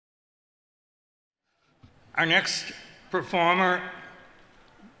Our next performer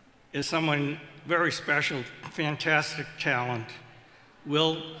is someone very special, fantastic talent,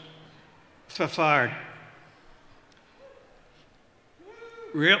 Will Fafard.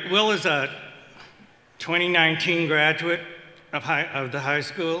 Will is a 2019 graduate of the high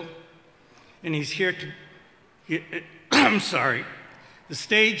school, and he's here to, I'm sorry, the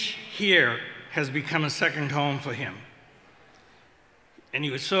stage here has become a second home for him, and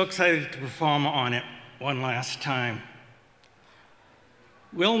he was so excited to perform on it one last time.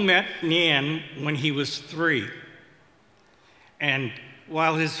 Will met Nan when he was 3, and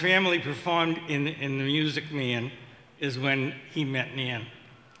while his family performed in the Music Man is when he met Nan.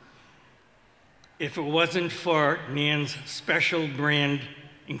 If it wasn't for Nan's special brand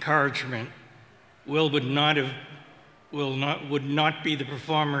encouragement, Will would not be the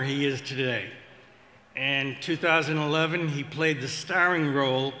performer he is today. In 2011, he played the starring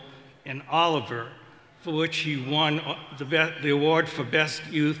role in Oliver, for which he won the award for Best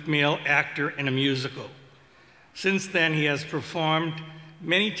Youth Male Actor in a Musical. Since then, he has performed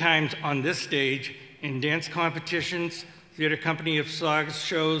many times on this stage in dance competitions, theater company of Saugus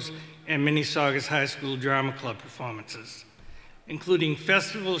shows, and many Saugus High School Drama Club performances, including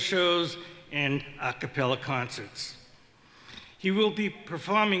festival shows and a cappella concerts. He will be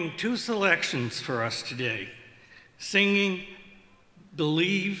performing 2 selections for us today, singing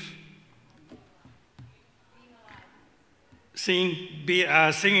Believe, singing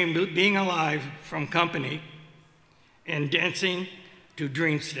Being Alive from Company, and dancing to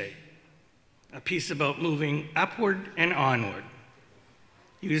Dream State, a piece about moving upward and onward.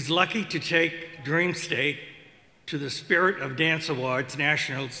 He was lucky to take Dream State to the Spirit of Dance Awards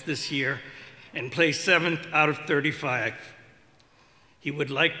Nationals this year and place 7th out of 35. He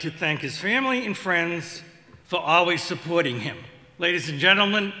would like to thank his family and friends for always supporting him. Ladies and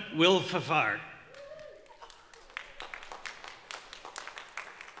gentlemen, Will Fafard.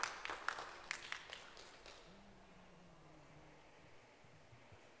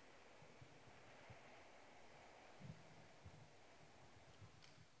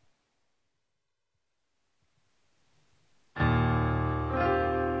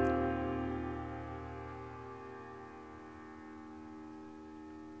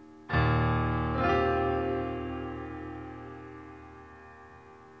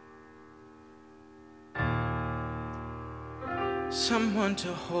 Someone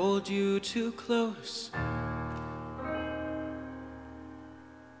to hold you too close,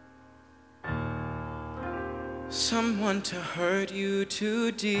 someone to hurt you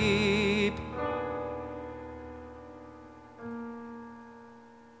too deep,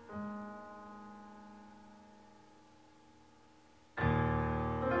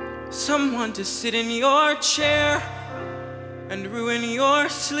 someone to sit in your chair and ruin your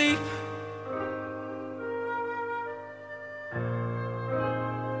sleep.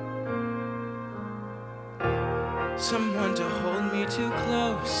 Someone to hold me too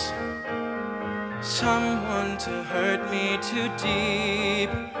close, someone to hurt me too deep,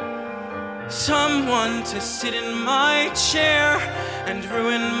 someone to sit in my chair and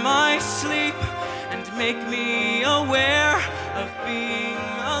ruin my sleep and make me aware of being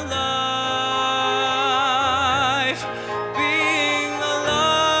alive, being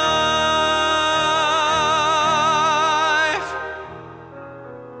alive.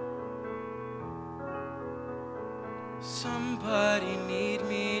 Somebody need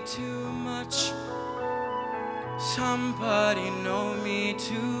me too much, somebody know me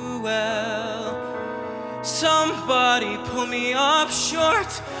too well, somebody pull me up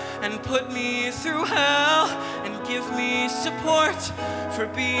short and put me through hell and give me support for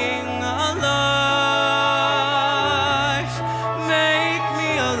being alive. Make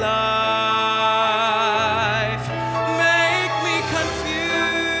me alive, make me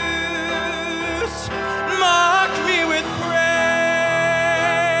confused, mock me with praise,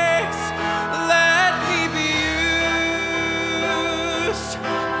 let me be used,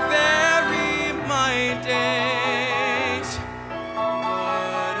 vary my days,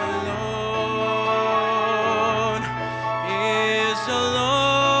 but alone is alone,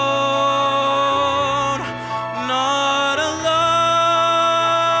 not alive.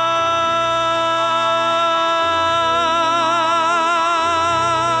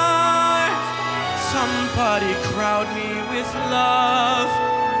 Somebody crowd me with love,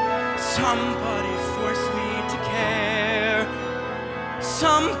 somebody force me to care,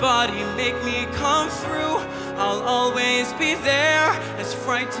 somebody make me come through. I'll always be there, as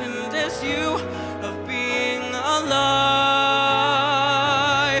frightened as you, of being alive,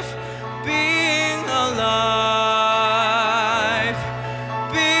 being alive,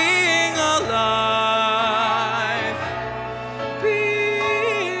 being alive.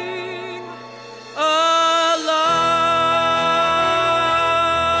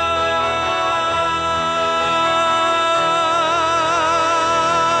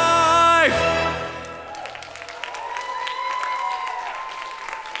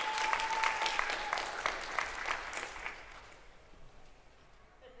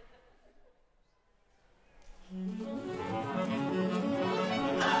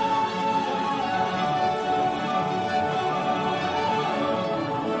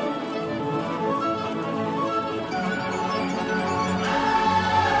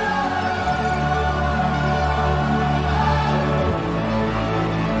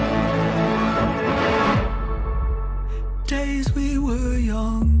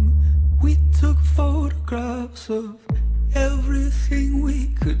 photographs of everything we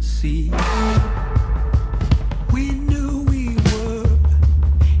could see. We knew we were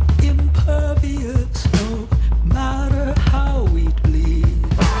impervious, no matter how we'd bleed.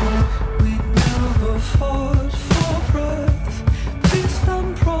 We never fought for breath, priest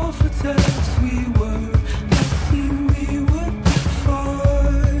and prophetess. We were nothing we would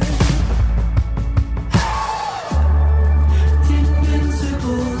defy.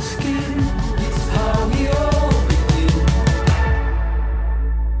 Invincible skin, it's how we all begin.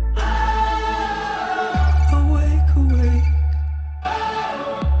 Awake, awake,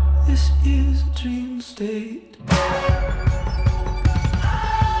 this is a dream state.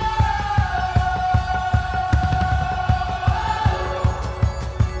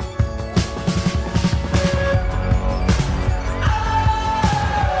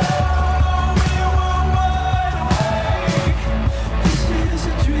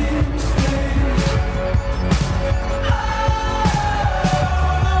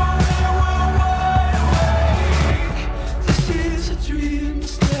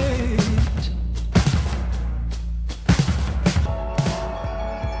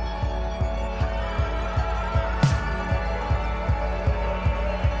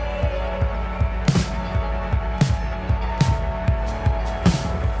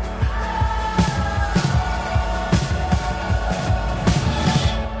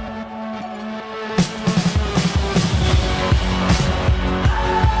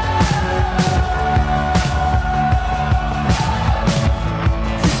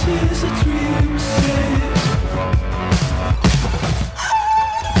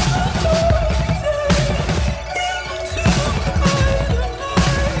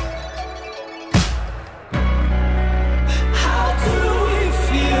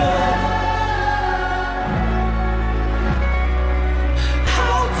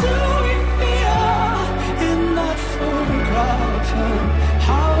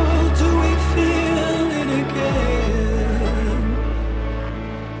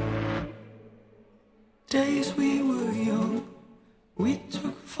 Days we were young, we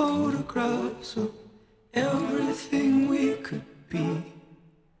took photographs of everything we could be.